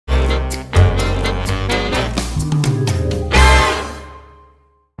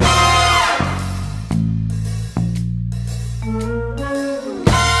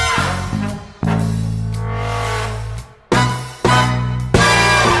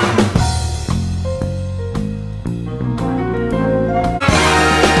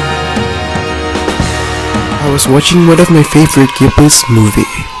I was watching one of my favorite Ghibli's movie.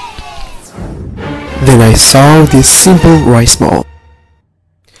 Then I saw this simple rice ball.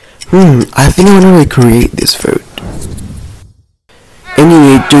 I think I want to recreate this food.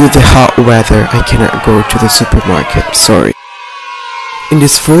 Anyway, due to the hot weather, I cannot go to the supermarket, sorry. In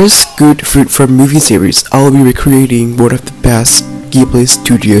this first Good Food from Movie series, I'll be recreating one of the best Ghibli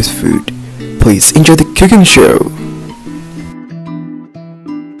Studio's food. Please enjoy the cooking show!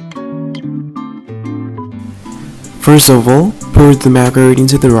 First of all, pour the macaroni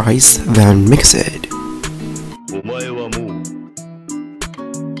into the rice, then mix it.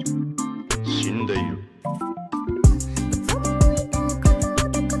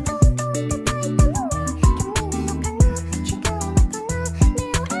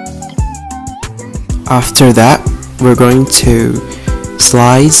 After that, we're going to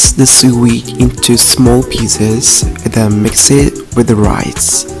slice the seaweed into small pieces and then mix it with the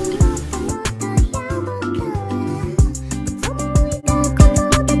rice.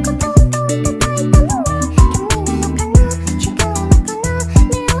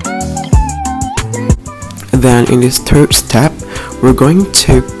 Then in this third step, we're going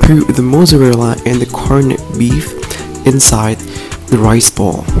to put the mozzarella and the corned beef inside the rice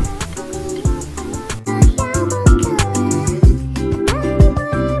ball.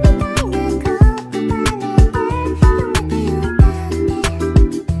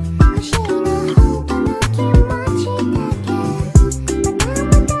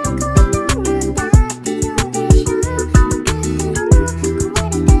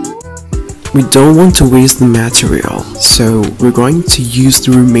 We don't want to waste the material, so we're going to use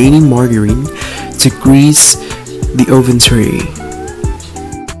the remaining margarine to grease the oven tray.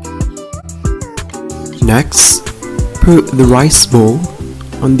 Next, put the rice bowl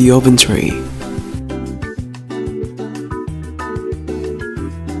on the oven tray.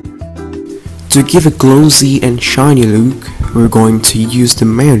 To give a glossy and shiny look, we're going to use the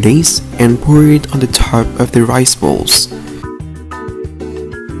mayonnaise and pour it on the top of the rice balls.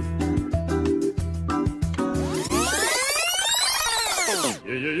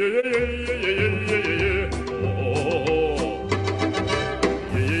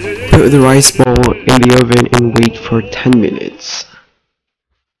 Put the rice ball in the oven and wait for 10 minutes.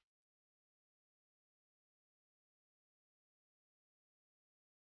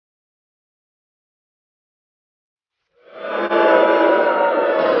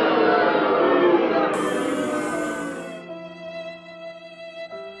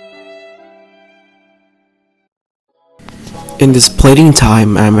 In this plating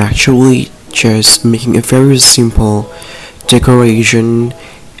time, I'm actually just making a very simple decoration,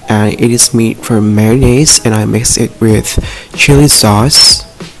 and it is made from mayonnaise and I mix it with chili sauce,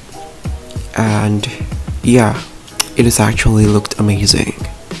 and yeah, it has actually looked amazing.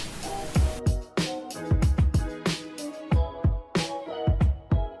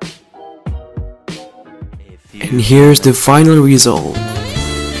 And here's the final result.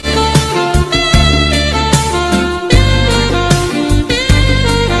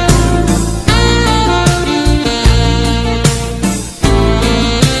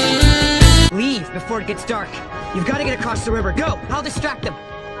 Before it gets dark. You've got to get across the river. Go! I'll distract them.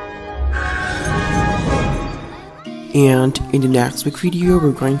 And in the next week video,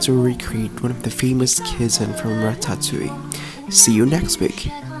 we're going to recreate one of the famous kitchen from Ratatouille. See you next week.